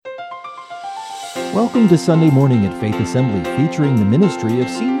Welcome to Sunday Morning at Faith Assembly, featuring the ministry of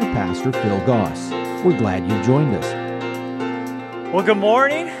Senior Pastor Phil Goss. We're glad you've joined us. Well, good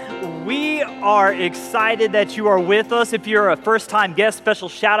morning. We are excited that you are with us. If you're a first-time guest, special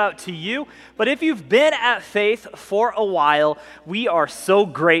shout-out to you. But if you've been at Faith for a while, we are so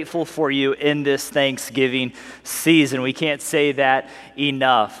grateful for you in this Thanksgiving season. We can't say that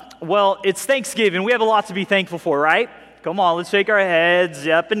enough. Well, it's Thanksgiving. We have a lot to be thankful for, right? Come on, let's shake our heads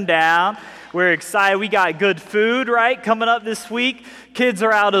up and down. We're excited. We got good food, right, coming up this week. Kids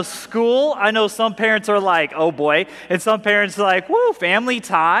are out of school. I know some parents are like, oh boy. And some parents are like, woo, family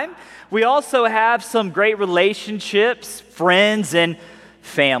time. We also have some great relationships, friends, and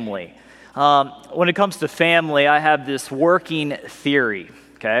family. When it comes to family, I have this working theory,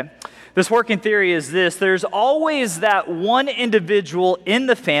 okay? This working theory is this: there's always that one individual in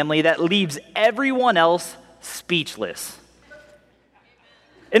the family that leaves everyone else speechless.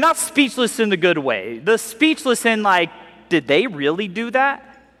 And not speechless in the good way. The speechless in like, did they really do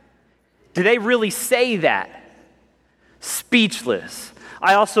that? Did they really say that? Speechless.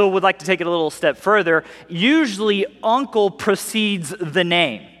 I also would like to take it a little step further. Usually, uncle precedes the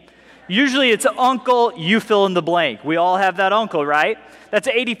name. Usually it's uncle, you fill in the blank. We all have that uncle, right? That's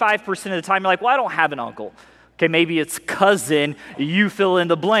 85% of the time. You're like, well, I don't have an uncle. Okay, maybe it's cousin, you fill in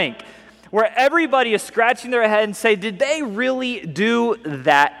the blank. Where everybody is scratching their head and say, did they really do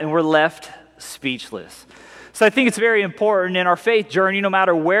that? And we're left speechless. So I think it's very important in our faith journey, no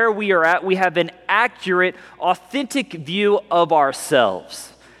matter where we are at, we have an accurate, authentic view of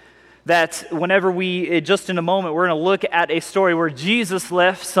ourselves. That whenever just in a moment, we're going to look at a story where Jesus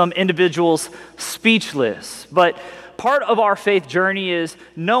left some individuals speechless. But part of our faith journey is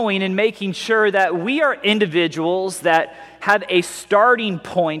knowing and making sure that we are individuals that have a starting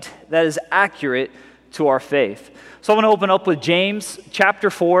point that is accurate to our faith. So I want to open up with James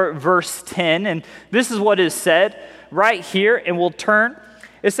chapter 4, verse 10, and this is what is said right here, and we'll turn.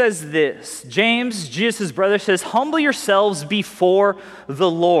 It says this: James, Jesus' brother, says, "Humble yourselves before the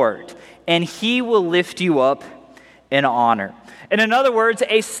Lord, and he will lift you up in honor." And in other words,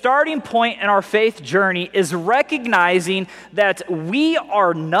 a starting point in our faith journey is recognizing that we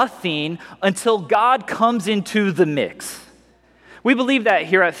are nothing until God comes into the mix. We believe that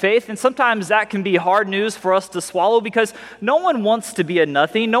here at Faith, and sometimes that can be hard news for us to swallow because no one wants to be a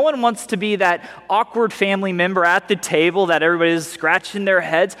nothing. No one wants to be that awkward family member at the table that everybody's scratching their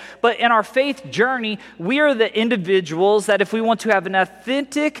heads. But in our faith journey, we are the individuals that if we want to have an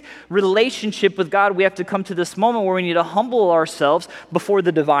authentic relationship with God, we have to come to this moment where we need to humble ourselves before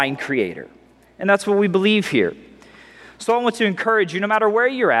the divine creator. And that's what we believe here. So I want to encourage you, no matter where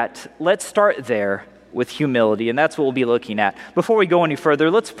you're at, let's start there with humility, and that's what we'll be looking at. Before we go any further,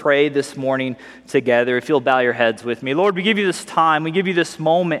 let's pray this morning together. If you'll bow your heads with me. Lord, we give you this time. We give you this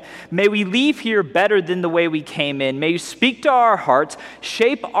moment. May we leave here better than the way we came in. May you speak to our hearts,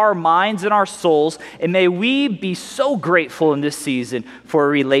 shape our minds and our souls, and may we be so grateful in this season for a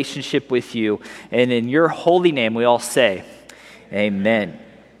relationship with you. And in your holy name, we all say, amen.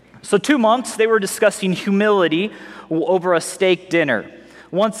 So 2 monks, they were discussing humility over a steak dinner.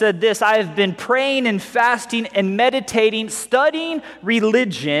 One said this: I have been praying and fasting and meditating, studying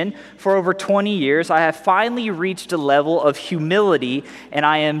religion for over 20 years. I have finally reached a level of humility, and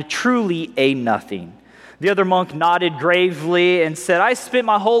I am truly a nothing. The other monk nodded gravely and said, I spent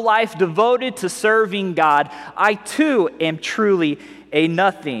my whole life devoted to serving God. I too am truly a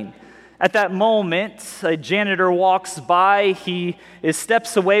nothing. At that moment, a janitor walks by. He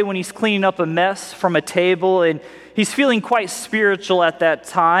steps away when he's cleaning up a mess from a table, and he's feeling quite spiritual at that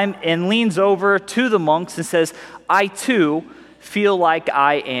time and leans over to the monks and says, I too feel like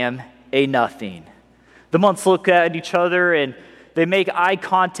I am a nothing. The monks look at each other and they make eye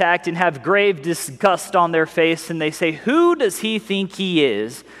contact and have grave disgust on their face, and they say, who does he think he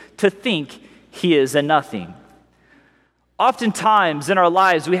is to think he is a nothing? Oftentimes in our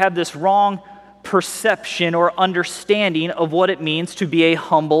lives, we have this wrong perception or understanding of what it means to be a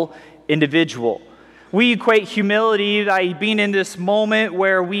humble individual. We equate humility by being in this moment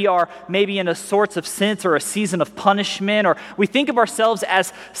where we are maybe in a sorts of sense or a season of punishment, or we think of ourselves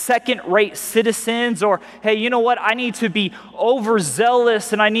as second-rate citizens, or, hey, you know what, I need to be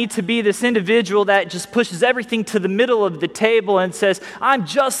overzealous and I need to be this individual that just pushes everything to the middle of the table and says, I'm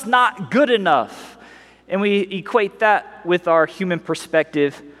just not good enough. And we equate that with our human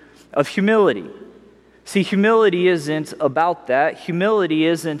perspective of humility. See, humility isn't about that. Humility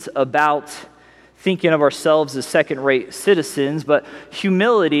isn't about thinking of ourselves as second-rate citizens, but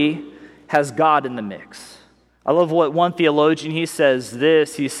humility has God in the mix. I love what one theologian, he says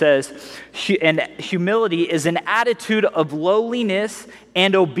this. He says, and humility is an attitude of lowliness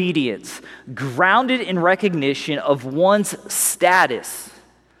and obedience, grounded in recognition of one's status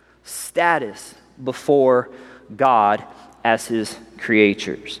before God as his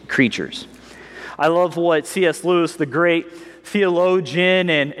creatures. I love what C.S. Lewis, the great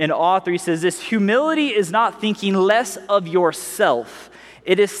theologian and author, he says this: humility is not thinking less of yourself.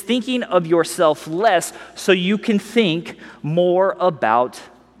 It is thinking of yourself less so you can think more about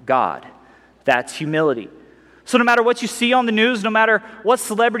God. That's humility. So no matter what you see on the news, no matter what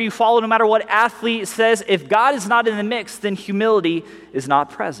celebrity you follow, no matter what athlete says, if God is not in the mix, then humility is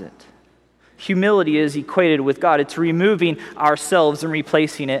not present. Humility is equated with God. It's removing ourselves and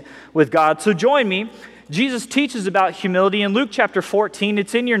replacing it with God. So join me. Jesus teaches about humility in Luke chapter 14.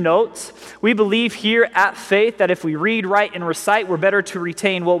 It's in your notes. We believe here at Faith that if we read, write, and recite, we're better to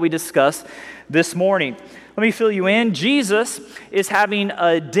retain what we discussed this morning. Let me fill you in. Jesus is having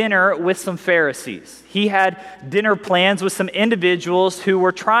a dinner with some Pharisees. He had dinner plans with some individuals who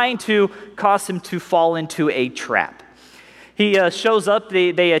were trying to cause him to fall into a trap. He shows up,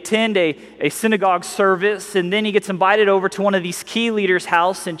 they attend a synagogue service, and then he gets invited over to one of these key leaders'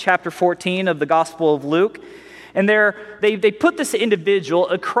 house in chapter 14 of the Gospel of Luke. And they put this individual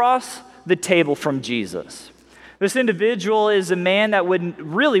across the table from Jesus. This individual is a man that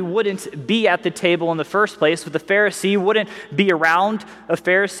wouldn't be at the table in the first place. But the Pharisee wouldn't be around a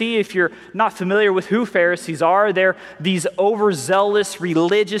Pharisee. If you're not familiar with who Pharisees are, they're these overzealous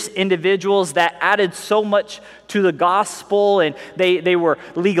religious individuals that added so much to the gospel, and they were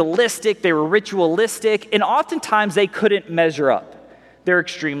legalistic, they were ritualistic, and oftentimes they couldn't measure up. They're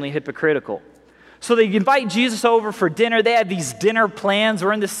extremely hypocritical. So they invite Jesus over for dinner. They have these dinner plans.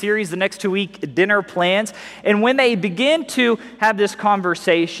 We're in this series, the next 2 week dinner plans. And when they begin to have this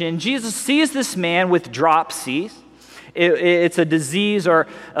conversation, Jesus sees this man with dropsy. It's a disease or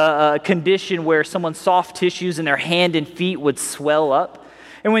a condition where someone's soft tissues in their hand and feet would swell up.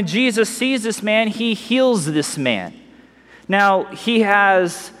 And when Jesus sees this man, he heals this man. Now, he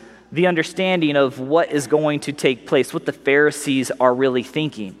has the understanding of what is going to take place, what the Pharisees are really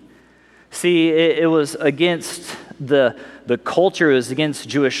thinking. See, it was against the culture, it was against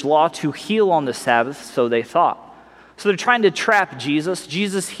Jewish law to heal on the Sabbath, so they thought. So they're trying to trap Jesus.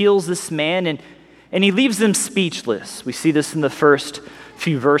 Jesus heals this man, and he leaves them speechless. We see this in the first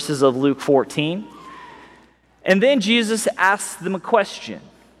few verses of Luke 14. And then Jesus asks them a question.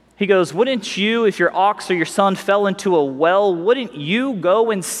 He goes, wouldn't you, if your ox or your son fell into a well, wouldn't you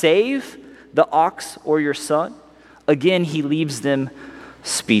go and save the ox or your son? Again, he leaves them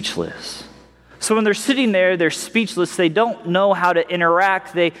speechless. So when they're sitting there, they're speechless. They don't know how to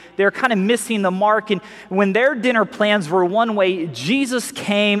interact. They're kind of missing the mark. And when their dinner plans were one way, Jesus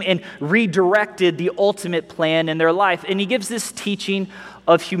came and redirected the ultimate plan in their life. And he gives this teaching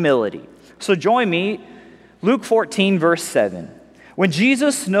of humility. So join me, Luke 14, verse 7. When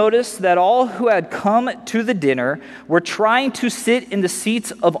Jesus noticed that all who had come to the dinner were trying to sit in the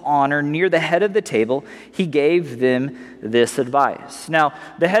seats of honor near the head of the table, he gave them this advice. Now,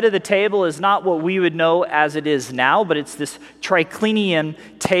 the head of the table is not what we would know as it is now, but it's this triclinium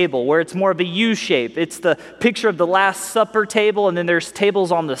table where it's more of a U shape. It's the picture of the Last Supper table, and then there's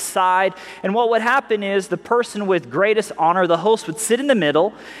tables on the side. And what would happen is the person with greatest honor, the host, would sit in the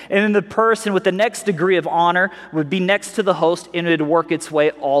middle, and then the person with the next degree of honor would be next to the host, and it would work its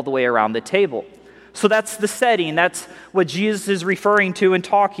way all the way around the table. So that's the setting. That's what Jesus is referring to and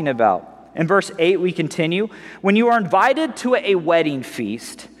talking about. In verse 8, we continue. When you are invited to a wedding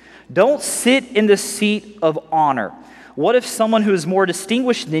feast, don't sit in the seat of honor. What if someone who is more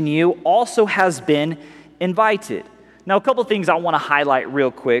distinguished than you also has been invited? Now, a couple things I want to highlight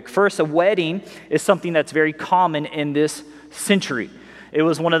real quick. First, a wedding is something that's very common in this century. It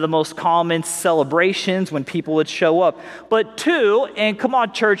was one of the most common celebrations when people would show up. But two, and come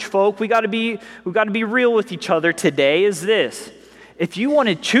on, church folk, we got to be real with each other today, is this. If you want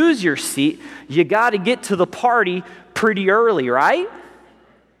to choose your seat, you got to get to the party pretty early, right?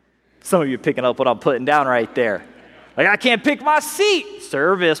 Some of you are picking up what I'm putting down right there. Like, I can't pick my seat.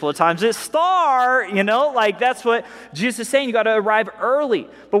 Service, what time does it start? Like that's what Jesus is saying. You got to arrive early.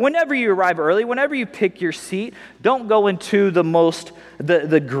 But whenever you arrive early, whenever you pick your seat, don't go into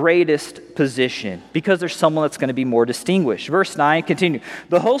the greatest position because there's someone that's going to be more distinguished. Verse 9, continue.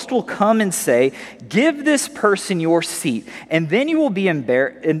 The host will come and say, give this person your seat, and then you will be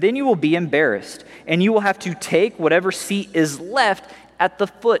embarrassed, and you will have to take whatever seat is left at the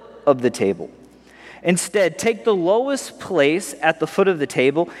foot of the table. Instead, take the lowest place at the foot of the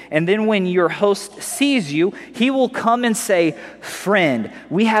table, and then when your host sees you, he will come and say, friend,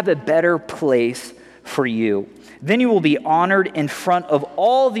 we have a better place for you. Then you will be honored in front of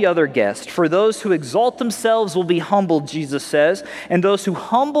all the other guests. For those who exalt themselves will be humbled, Jesus says, and those who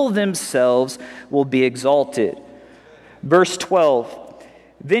humble themselves will be exalted. Verse 12,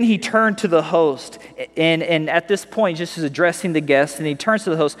 then he turned to the host, and at this point, just is addressing the guests, and he turns to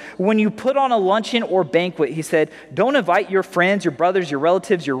the host. When you put on a luncheon or banquet, he said, don't invite your friends, your brothers, your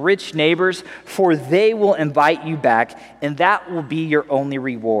relatives, your rich neighbors, for they will invite you back, and that will be your only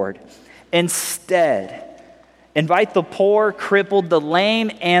reward. Instead, invite the poor, crippled, the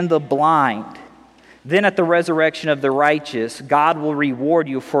lame, and the blind. Then at the resurrection of the righteous, God will reward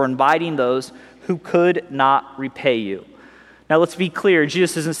you for inviting those who could not repay you. Now let's be clear,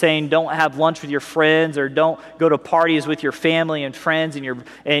 Jesus isn't saying don't have lunch with your friends or don't go to parties with your family and friends and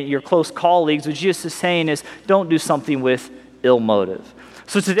your close colleagues. What Jesus is saying is don't do something with ill motive.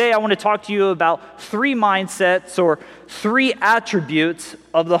 So today I want to talk to you about 3 mindsets or 3 attributes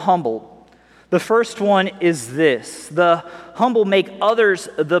of the humble. The first one is this: the humble make others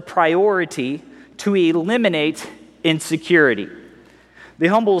the priority to eliminate insecurity. The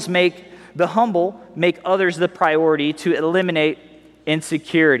humble make others the priority to eliminate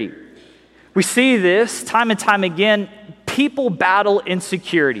insecurity. We see this time and time again. People battle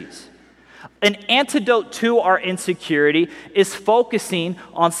insecurities. An antidote to our insecurity is focusing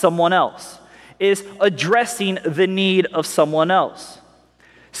on someone else, is addressing the need of someone else.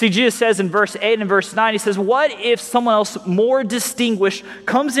 See, Jesus says in verse 8 and verse 9, he says, what if someone else more distinguished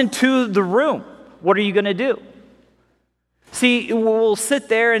comes into the room? What are you going to do? See, we'll sit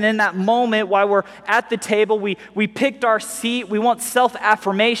there, and in that moment while we're at the table, we picked our seat, we want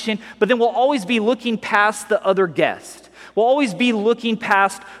self-affirmation, but then we'll always be looking past the other guest. We'll always be looking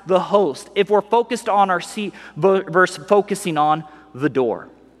past the host if we're focused on our seat versus focusing on the door.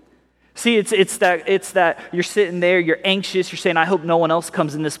 See, it's that you're sitting there, you're anxious, you're saying, I hope no one else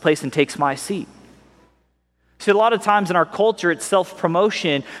comes in this place and takes my seat. See, a lot of times in our culture, it's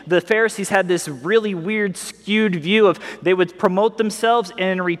self-promotion. The Pharisees had this really weird, skewed view of they would promote themselves, and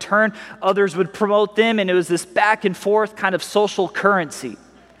in return, others would promote them, and it was this back and forth kind of social currency.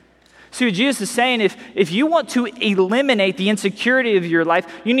 See, what Jesus is saying, if you want to eliminate the insecurity of your life,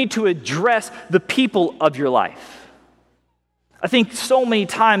 you need to address the people of your life. I think so many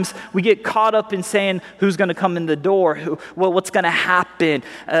times we get caught up in saying who's going to come in the door, what's going to happen,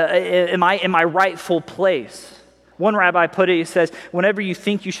 am I in my rightful place? One rabbi put it, he says, whenever you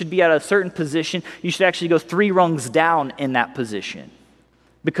think you should be at a certain position, you should actually go 3 rungs down in that position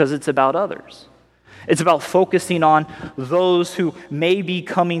because it's about others. It's about focusing on those who may be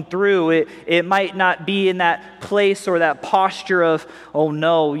coming through. It might not be in that place or that posture of, oh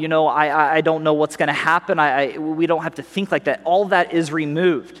no, I don't know what's going to happen. We don't have to think like that. All that is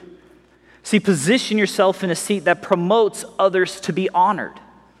removed. See, position yourself in a seat that promotes others to be honored.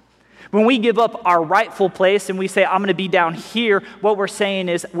 When we give up our rightful place and we say, I'm going to be down here, what we're saying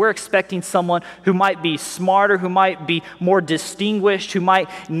is we're expecting someone who might be smarter, who might be more distinguished, who might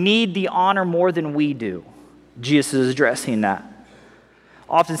need the honor more than we do. Jesus is addressing that.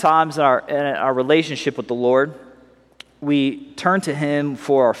 Oftentimes in our relationship with the Lord, we turn to Him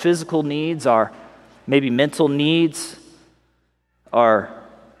for our physical needs, our maybe mental needs, our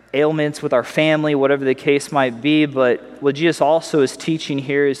ailments with our family, whatever the case might be, but what Jesus also is teaching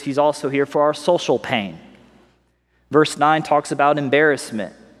here is He's also here for our social pain. Verse 9 talks about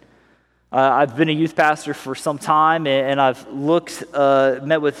embarrassment. I've been a youth pastor for some time, and I've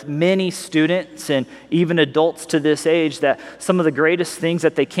met with many students and even adults to this age that some of the greatest things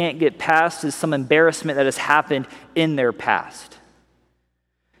that they can't get past is some embarrassment that has happened in their past.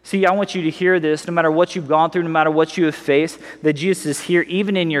 See, I want you to hear this, no matter what you've gone through, no matter what you have faced, that Jesus is here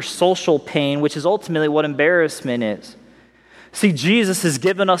even in your social pain, which is ultimately what embarrassment is. See, Jesus has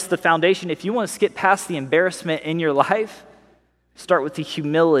given us the foundation. If you want to skip past the embarrassment in your life, start with the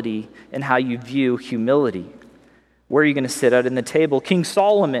humility and how you view humility. Where are you going to sit at in the table? King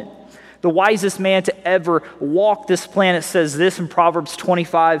Solomon, the wisest man to ever walk this planet, says this in Proverbs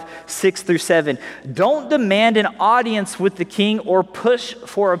 25, 6-7. Don't demand an audience with the king or push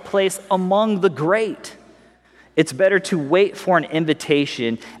for a place among the great. It's better to wait for an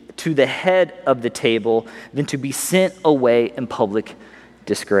invitation to the head of the table than to be sent away in public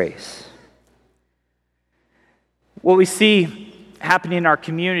disgrace. What we see happening in our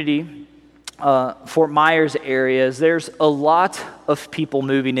community, Fort Myers areas, there's a lot of people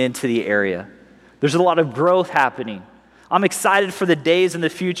moving into the area. There's a lot of growth happening. I'm excited for the days in the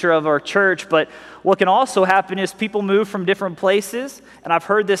future of our church, but what can also happen is people move from different places, and I've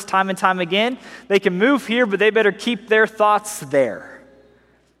heard this time and time again. They can move here, but they better keep their thoughts there.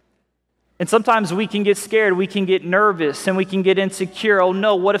 And sometimes we can get scared, we can get nervous, and we can get insecure. Oh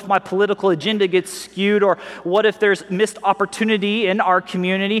no, what if my political agenda gets skewed? Or what if there's missed opportunity in our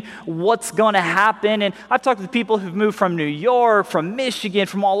community? What's going to happen? And I've talked to people who've moved from New York, from Michigan,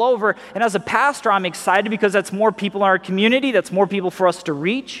 from all over. And as a pastor, I'm excited because that's more people in our community, that's more people for us to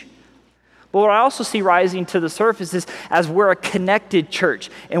reach. But what I also see rising to the surface is as we're a connected church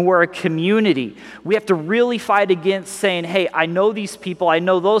and we're a community, we have to really fight against saying, hey, I know these people, I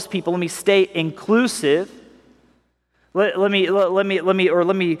know those people, let me stay inclusive. Let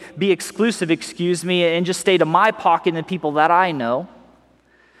me be exclusive, and just stay to my pocket and the people that I know,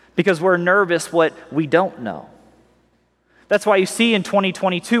 because we're nervous what we don't know. That's why you see in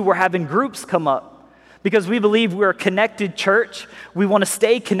 2022, we're having groups come up. Because we believe we're a connected church. We want to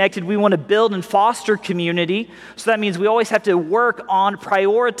stay connected. We want to build and foster community. So that means we always have to work on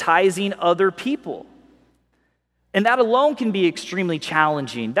prioritizing other people. And that alone can be extremely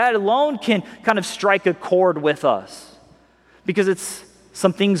challenging. That alone can kind of strike a chord with us. Because it's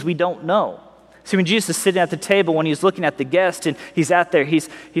some things we don't know. See, when Jesus is sitting at the table, when he's looking at the guest and he's out there, he's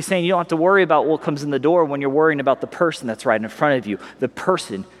saying, you don't have to worry about what comes in the door when you're worrying about the person that's right in front of you, the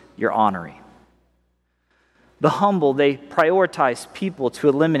person you're honoring. The humble, they prioritize people to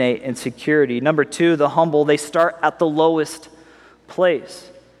eliminate insecurity. Number two, the humble, they start at the lowest place.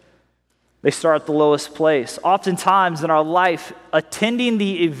 They start at the lowest place. Oftentimes in our life, attending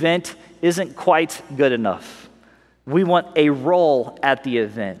the event isn't quite good enough. We want a role at the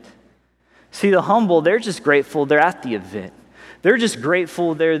event. See, the humble, they're just grateful they're at the event. They're just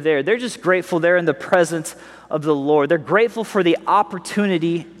grateful they're there. They're just grateful they're in the presence of the Lord. They're grateful for the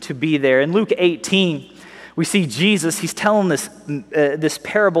opportunity to be there. In Luke 18, we see Jesus, he's telling this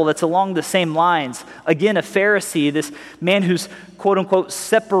parable that's along the same lines. Again, a Pharisee, this man who's quote unquote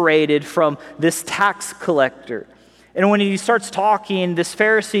separated from this tax collector. And when he starts talking, this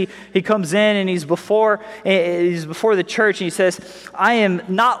Pharisee, he comes in and he's before the church and he says, I am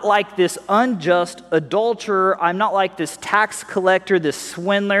not like this unjust adulterer. I'm not like this tax collector, this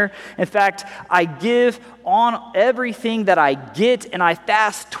swindler. In fact, I give on everything that I get and I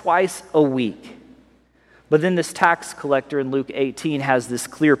fast twice a week. But then this tax collector in Luke 18 has this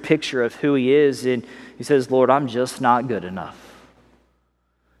clear picture of who he is, and he says, Lord, I'm just not good enough.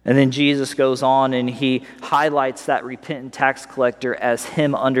 And then Jesus goes on and he highlights that repentant tax collector as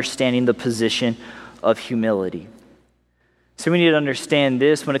him understanding the position of humility. So we need to understand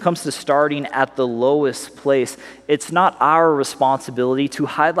this. When it comes to starting at the lowest place, it's not our responsibility to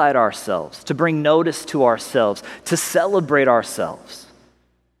highlight ourselves, to bring notice to ourselves, to celebrate ourselves.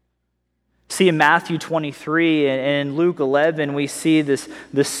 See, in Matthew 23 and in Luke 11, we see this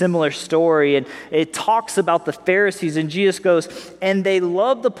similar story, and it talks about the Pharisees, and Jesus goes, and they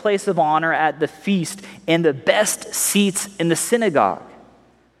love the place of honor at the feast and the best seats in the synagogue.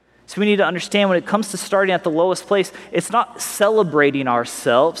 So we need to understand when it comes to starting at the lowest place, it's not celebrating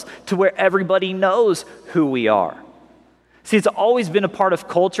ourselves to where everybody knows who we are. See, it's always been a part of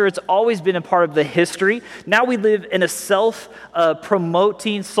culture. It's always been a part of the history. Now we live in a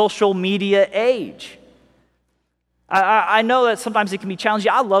self-promoting social media age. I know that sometimes it can be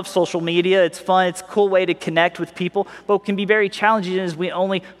challenging. I love social media. It's fun. It's a cool way to connect with people. But what can be very challenging is we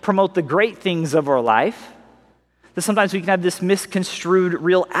only promote the great things of our life. That sometimes we can have this misconstrued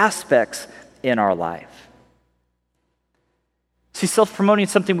real aspects in our life. See, self-promoting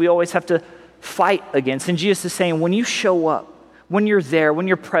is something we always have to fight against. And Jesus is saying, when you show up, when you're there, when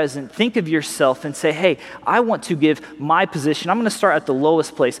you're present, think of yourself and say, hey, I want to give my position. I'm going to start at the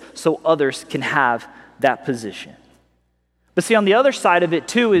lowest place so others can have that position. But see, on the other side of it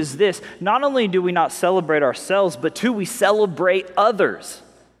too is this. Not only do we not celebrate ourselves, but two, we celebrate others.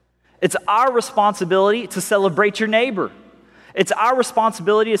 It's our responsibility to celebrate your neighbor. It's our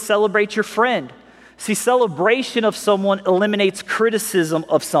responsibility to celebrate your friend. See, celebration of someone eliminates criticism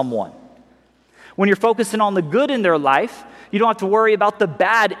of someone. When you're focusing on the good in their life, you don't have to worry about the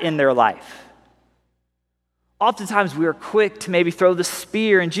bad in their life. Oftentimes we are quick to maybe throw the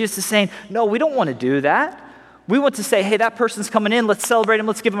spear, and Jesus is saying, no, we don't want to do that. We want to say, hey, that person's coming in, let's celebrate him,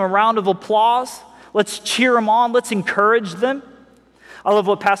 let's give him a round of applause, let's cheer him on, let's encourage them. I love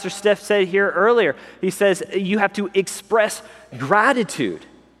what Pastor Steph said here earlier. He says you have to express gratitude,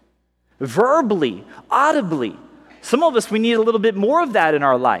 verbally, audibly. Some of us, we need a little bit more of that in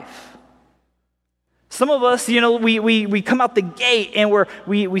our life. Some of us, we come out the gate and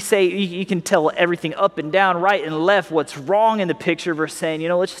we say, you can tell everything up and down, right and left, what's wrong in the picture. We're saying,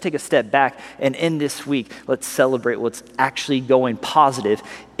 let's just take a step back and in this week, let's celebrate what's actually going positive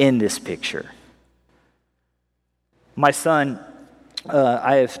in this picture. My son,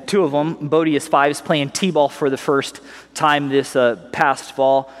 I have two of them. Bodie is 5, is playing t-ball for the first time this past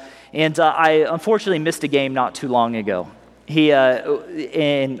fall. And I unfortunately missed a game not too long ago.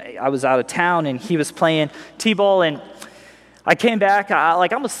 And I was out of town, and he was playing t-ball, and I came back. I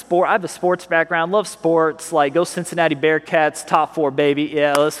have a sports background, love sports. Like, go Cincinnati Bearcats, top 4, baby.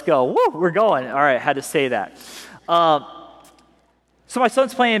 Yeah, let's go. Woo, we're going. All right, had to say that. So my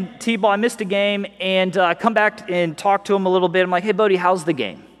son's playing t-ball. I missed a game, and I come back and talk to him a little bit. I'm like, hey, Bodie, how's the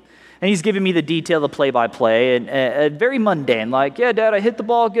game? And he's giving me the detail, the play-by-play, and very mundane. Like, yeah, Dad, I hit the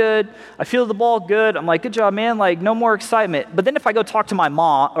ball good. I feel the ball good. I'm like, good job, man. Like, no more excitement. But then if I go talk to my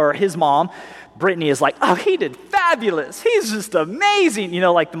mom, or his mom, Brittany is like, oh, he did fabulous. He's just amazing. You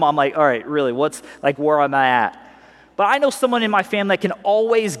know, like the mom, like, all right, really, where am I at? But I know someone in my family that can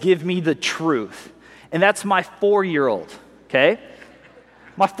always give me the truth. And that's my 4-year-old, okay?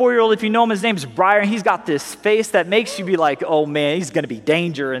 My 4-year-old, if you know him, his name's Brian. He's got this face that makes you be like, oh man, he's going to be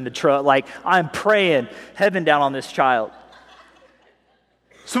danger in the truck. Like, I'm praying heaven down on this child.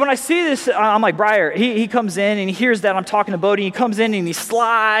 So when I see this, I'm like, Brian, he comes in and he hears that I'm talking to Bodie. He comes in and he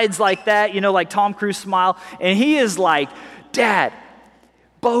slides like that, you know, like Tom Cruise smile. And he is like, Dad,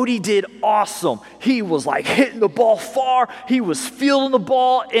 Bodie did awesome. He was like hitting the ball far. He was fielding the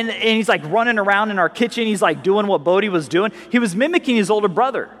ball. And he's like running around in our kitchen. He's like doing what Bodie was doing. He was mimicking his older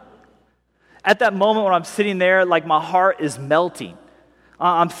brother. At that moment when I'm sitting there, like my heart is melting.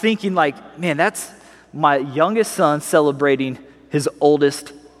 I'm thinking like, man, that's my youngest son celebrating his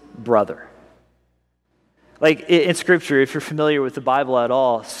oldest brother. Like in Scripture, if you're familiar with the Bible at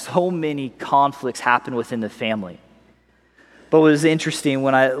all, so many conflicts happen within the family. But what was interesting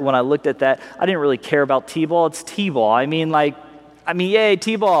when I looked at that, I didn't really care about t-ball. It's t-ball. I mean, yay,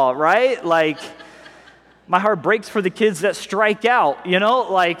 t-ball, right? Like, my heart breaks for the kids that strike out, you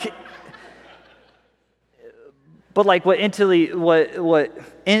know? Like, but like what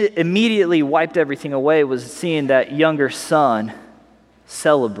immediately wiped everything away was seeing that younger son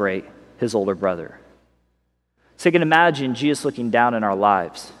celebrate his older brother. So you can imagine Jesus looking down in our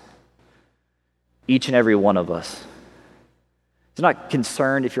lives, each and every one of us. He's not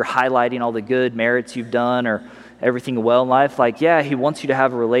concerned if you're highlighting all the good merits you've done or everything well in life. Like, yeah, he wants you to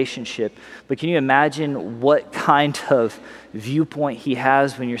have a relationship. But can you imagine what kind of viewpoint he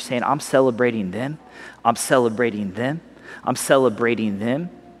has when you're saying, I'm celebrating them, I'm celebrating them, I'm celebrating them.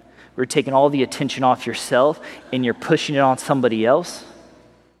 We're taking all the attention off yourself and you're pushing it on somebody else.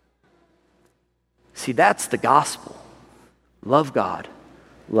 See, that's the gospel. Love God,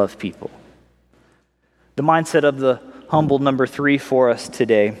 love people. The mindset of the humble number 3 for us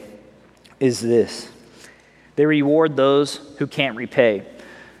today is this. They reward those who can't repay.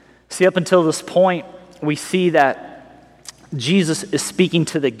 See, up until this point, we see that Jesus is speaking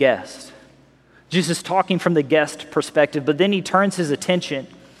to the guest. Jesus is talking from the guest perspective, but then he turns his attention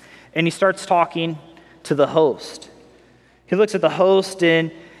and he starts talking to the host. He looks at the host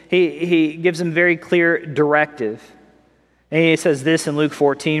and he gives him very clear directive. And he says this in Luke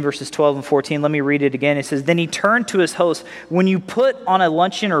 14, verses 12 and 14. Let me read it again. It says, then he turned to his host. When you put on a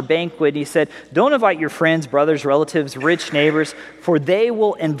luncheon or banquet, he said, don't invite your friends, brothers, relatives, rich neighbors, for they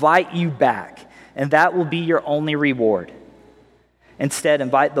will invite you back, and that will be your only reward. Instead,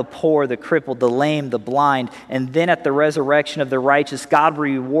 invite the poor, the crippled, the lame, the blind, and then at the resurrection of the righteous, God will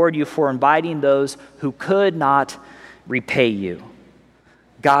reward you for inviting those who could not repay you.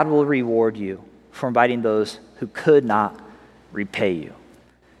 God will reward you for inviting those who could not repay you.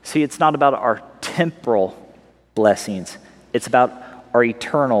 See, it's not about our temporal blessings. It's about our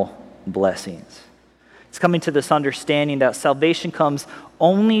eternal blessings. It's coming to this understanding that salvation comes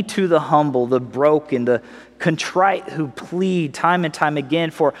only to the humble, the broken, the contrite who plead time and time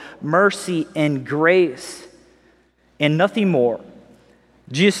again for mercy and grace and nothing more.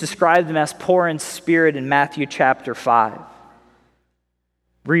 Jesus described them as poor in spirit in Matthew chapter 5.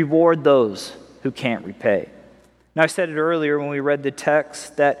 Reward those who can't repay. Now, I said it earlier when we read the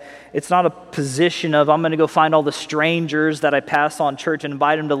text that it's not a position of I'm going to go find all the strangers that I pass on church and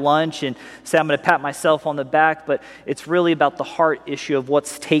invite them to lunch and say I'm going to pat myself on the back, but it's really about the heart issue of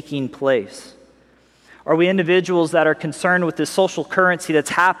what's taking place. Are we individuals that are concerned with this social currency that's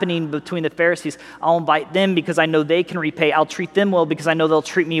happening between the Pharisees? I'll invite them because I know they can repay. I'll treat them well because I know they'll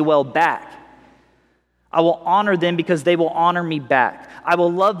treat me well back. I will honor them because they will honor me back. I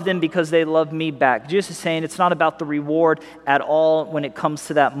will love them because they love me back. Jesus is saying it's not about the reward at all when it comes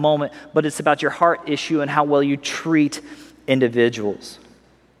to that moment, but it's about your heart issue and how well you treat individuals.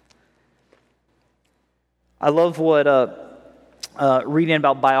 I love what reading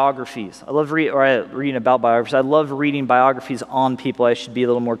about biographies. I love reading about biographies. I love reading biographies on people. I should be a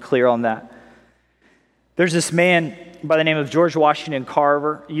little more clear on that. There's this man by the name of George Washington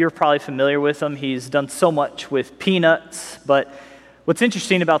Carver. You're probably familiar with him. He's done so much with peanuts, but What's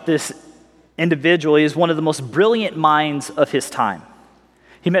interesting about this individual, he is one of the most brilliant minds of his time.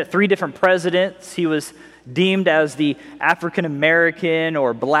 He met 3 different presidents. He was deemed as the African American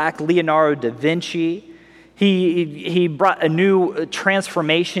or Black Leonardo da Vinci. He brought a new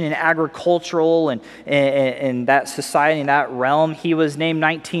transformation in agricultural and that society, in that realm. He was named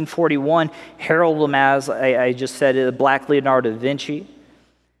 1941, heralded him as, I just said, Black Leonardo da Vinci.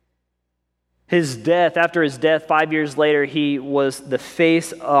 After his death, 5 years later, he was the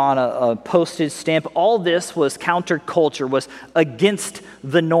face on a postage stamp. All this was counterculture, was against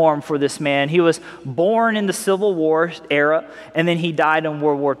the norm for this man. He was born in the Civil War era, and then he died in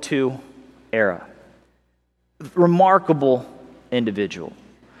World War II era. Remarkable individual.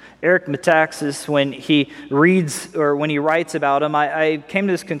 Eric Metaxas, when he writes about him, I came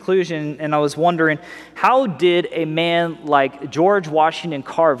to this conclusion, and I was wondering, how did a man like George Washington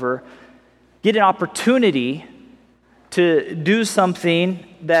Carver get an opportunity to do something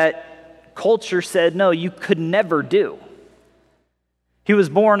that culture said, no, you could never do? He was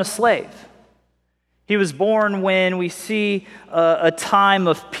born a slave. He was born when we see a time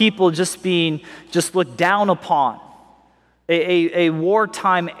of people just looked down upon, a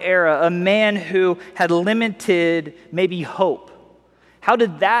wartime era, a man who had limited maybe hope. How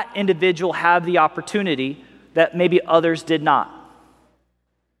did that individual have the opportunity that maybe others did not?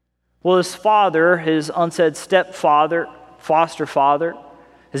 Well, his father, his unsaid stepfather, foster father,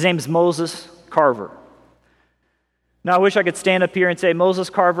 his name's Moses Carver. Now, I wish I could stand up here and say Moses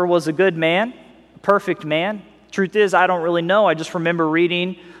Carver was a good man, a perfect man. Truth is, I don't really know. I just remember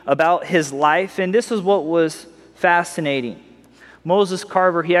reading about his life, and this is what was fascinating. Moses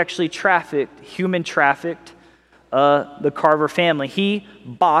Carver, he actually human trafficked the Carver family. He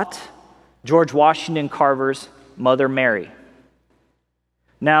bought George Washington Carver's mother, Mary.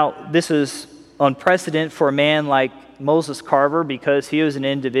 Now, this is unprecedented for a man like Moses Carver because he was an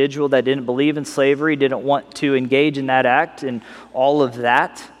individual that didn't believe in slavery, didn't want to engage in that act and all of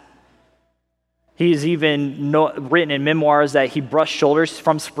that. He's even written in memoirs that he brushed shoulders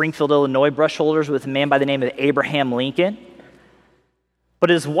from Springfield, Illinois, brushed shoulders with a man by the name of Abraham Lincoln.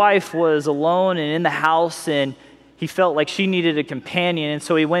 But his wife was alone and in the house, and he felt like she needed a companion, and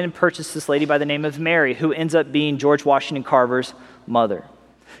so he went and purchased this lady by the name of Mary, who ends up being George Washington Carver's mother.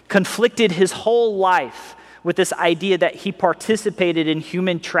 Conflicted his whole life with this idea that he participated in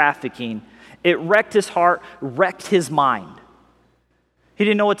human trafficking. It wrecked his heart, wrecked his mind. He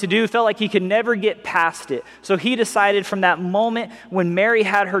didn't know what to do, felt like he could never get past it. So he decided from that moment when Mary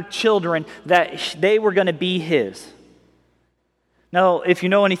had her children that they were going to be his. Now, if you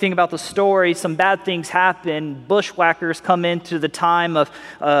know anything about the story, some bad things happen. Bushwhackers come into the time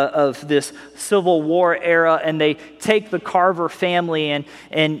of this Civil War era, and they take the Carver family, and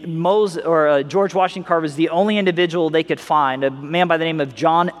George Washington Carver is the only individual they could find. A man by the name of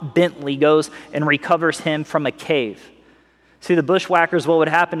John Bentley goes and recovers him from a cave. See, the bushwhackers, what would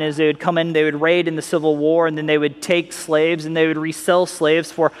happen is they would come in, they would raid in the Civil War, and then they would take slaves, and they would resell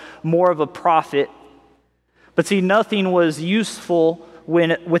slaves for more of a profit. But see, nothing was useful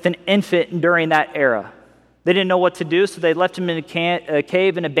with an infant during that era. They didn't know what to do, so they left him in a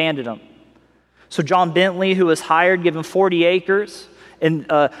cave and abandoned him. So John Bentley, who was hired, given 40 acres and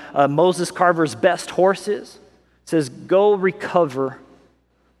Moses Carver's best horses, says, go recover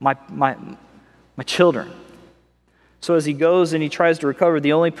my children. So as he goes and he tries to recover,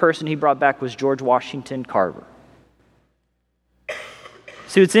 the only person he brought back was George Washington Carver.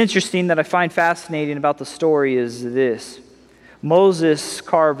 See, what's interesting that I find fascinating about the story is this. Moses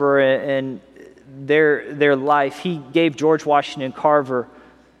Carver and their life, he gave George Washington Carver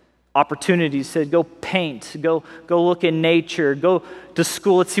opportunities. He said, go paint, go look in nature, go to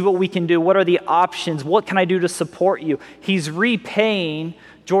school, let's see what we can do. What are the options? What can I do to support you? He's repaying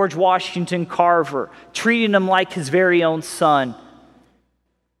George Washington Carver, treating him like his very own son.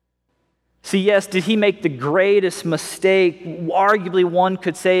 See, yes, did he make the greatest mistake, arguably one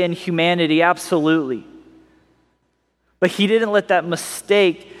could say, in humanity? Absolutely. But he didn't let that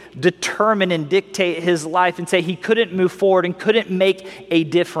mistake determine and dictate his life and say he couldn't move forward and couldn't make a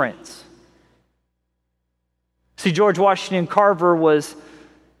difference. See, George Washington Carver was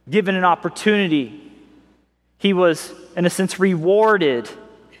given an opportunity. He was, in a sense, rewarded.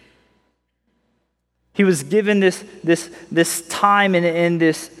 He was given this time and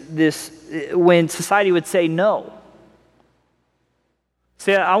this when society would say no.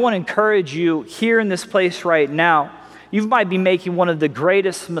 See, I want to encourage you here in this place right now. You might be making one of the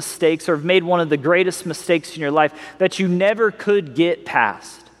greatest mistakes or have made one of the greatest mistakes in your life that you never could get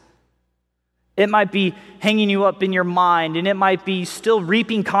past. It might be hanging you up in your mind, and it might be still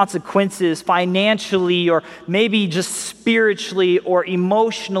reaping consequences financially or maybe just spiritually or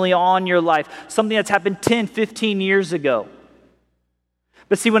emotionally on your life, something that's happened 10, 15 years ago.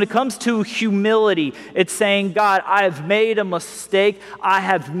 But see, when it comes to humility, it's saying, God, I have made a mistake. I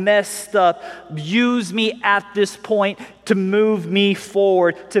have messed up. Use me at this point to move me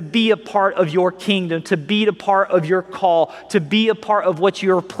forward, to be a part of your kingdom, to be a part of your call, to be a part of what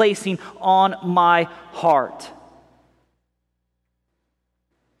you're placing on my heart.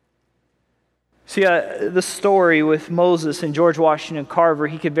 See, the story with Moses and George Washington Carver,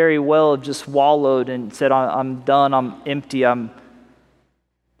 he could very well have just wallowed and said, I'm done, I'm empty, I'm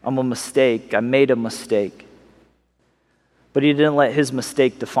a mistake. I made a mistake. But he didn't let his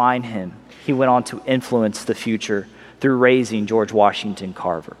mistake define him. He went on to influence the future through raising George Washington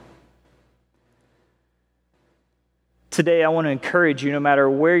Carver. Today, I want to encourage you, no matter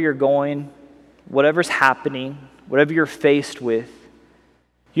where you're going, whatever's happening, whatever you're faced with,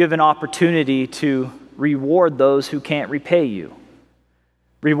 you have an opportunity to reward those who can't repay you.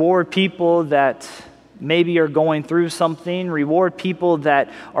 Reward people that maybe are going through something. Reward people that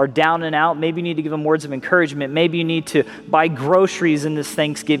are down and out. Maybe you need to give them words of encouragement. Maybe you need to buy groceries in this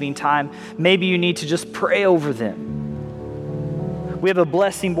Thanksgiving time. Maybe you need to just pray over them. We have a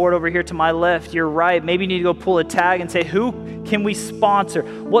blessing board over here to my left, your right. Maybe you need to go pull a tag and say, who can we sponsor?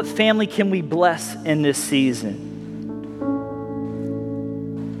 What family can we bless in this season?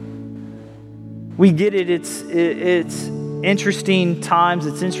 We get it. It's interesting times,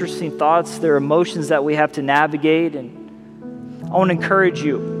 it's interesting thoughts, there are emotions that we have to navigate, and I want to encourage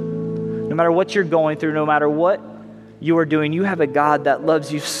you, no matter what you're going through, no matter what you are doing, you have a God that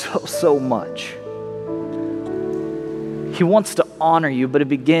loves you so much. He wants to honor you, but it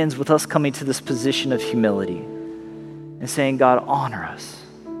begins with us coming to this position of humility and saying, God, honor us,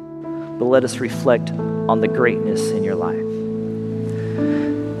 but let us reflect on the greatness in your life.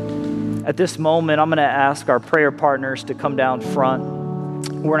 At this moment, I'm going to ask our prayer partners to come down front.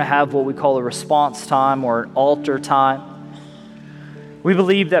 We're going to have what we call a response time or an altar time. We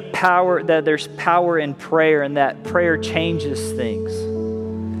believe that there's power in prayer and that prayer changes things.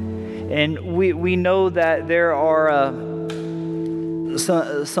 And we know that there are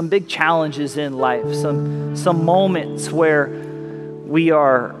some big challenges in life, some moments where we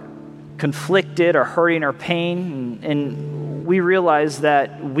are conflicted or hurting or pain, and we realize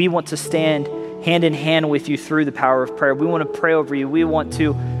that we want to stand hand in hand with you through the power of prayer. We want to pray over you. We want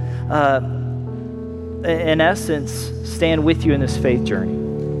to, in essence, stand with you in this faith journey.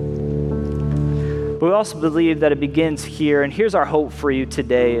 But we also believe that it begins here, and here's our hope for you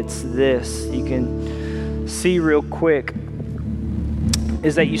today. It's this. You can see real quick,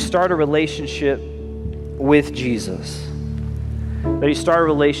 is that you start a relationship with Jesus. That you start a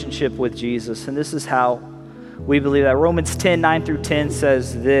relationship with Jesus, and this is how we believe that. Romans 10:9-10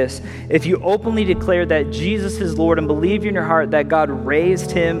 says this: if you openly declare that Jesus is Lord and believe in your heart that God raised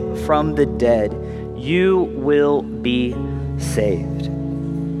him from the dead, you will be saved.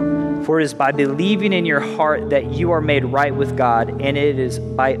 For it is by believing in your heart that you are made right with God, and it is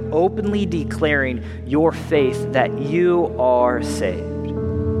by openly declaring your faith that you are saved.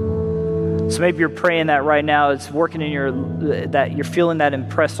 So maybe you're praying that right now. It's working in that you're feeling that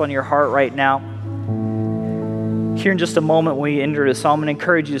impressed on your heart right now. Here in just a moment when we enter this, I'm going to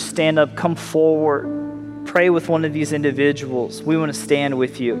encourage you to stand up, come forward, pray with one of these individuals. We want to stand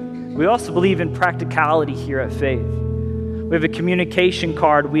with you. We also believe in practicality here at Faith. We have a communication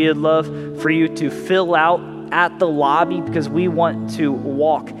card we would love for you to fill out at the lobby because we want to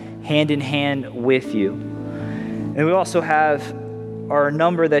walk hand in hand with you. And we also have our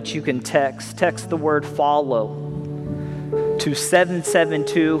number that you can text. Text the word follow to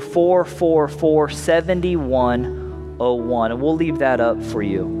 772-444-7101, and we'll leave that up for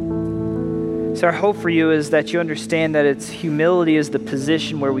you. So our hope for you is that you understand that it's humility is the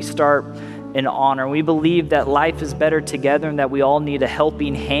position where we start in honor. We believe that life is better together and that we all need a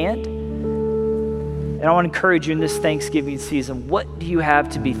helping hand. And I want to encourage you in this Thanksgiving season, what do you have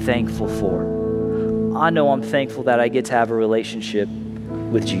to be thankful for? I know I'm thankful that I get to have a relationship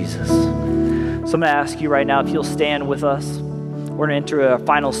with Jesus. So I'm going to ask you right now if you'll stand with us. We're going to enter a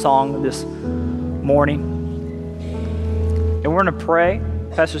final song this morning. And we're going to pray.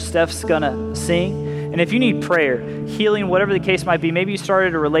 Pastor Steph's going to sing. And if you need prayer, healing, whatever the case might be, maybe you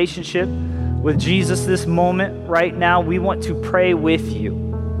started a relationship with Jesus this moment right now, we want to pray with you.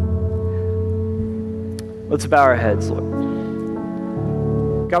 Let's bow our heads, Lord.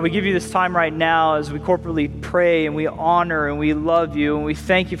 God, we give you this time right now as we corporately pray and we honor and we love you and we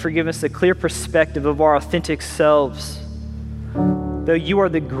thank you for giving us a clear perspective of our authentic selves. Though you are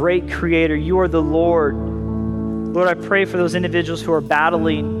the great creator, you are the Lord. Lord, I pray for those individuals who are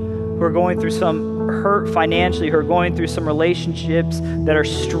battling, who are going through some hurt financially, who are going through some relationships that are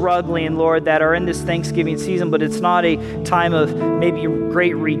struggling, Lord, that are in this Thanksgiving season, but it's not a time of maybe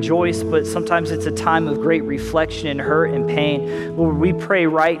great rejoice, but sometimes it's a time of great reflection and hurt and pain. Lord, we pray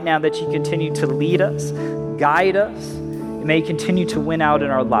right now that you continue to lead us, guide us, and may you continue to win out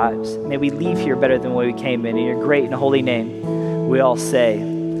in our lives. May we leave here better than when we came in. In your great and holy name, we all say,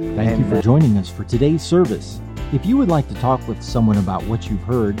 Thank you for joining us for today's service. If you would like to talk with someone about what you've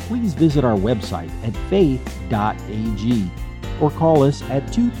heard, please visit our website at faith.ag or call us at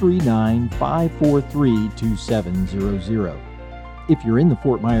 239-543-2700. If you're in the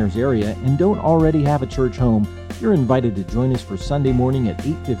Fort Myers area and don't already have a church home, you're invited to join us for Sunday morning at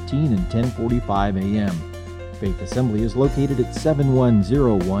 8:15 and 10:45 a.m. Faith Assembly is located at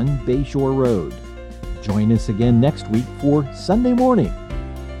 7101 Bayshore Road. Join us again next week for Sunday Morning.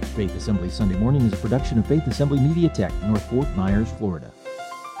 Faith Assembly Sunday Morning is a production of Faith Assembly Media Tech, North Fort Myers, Florida.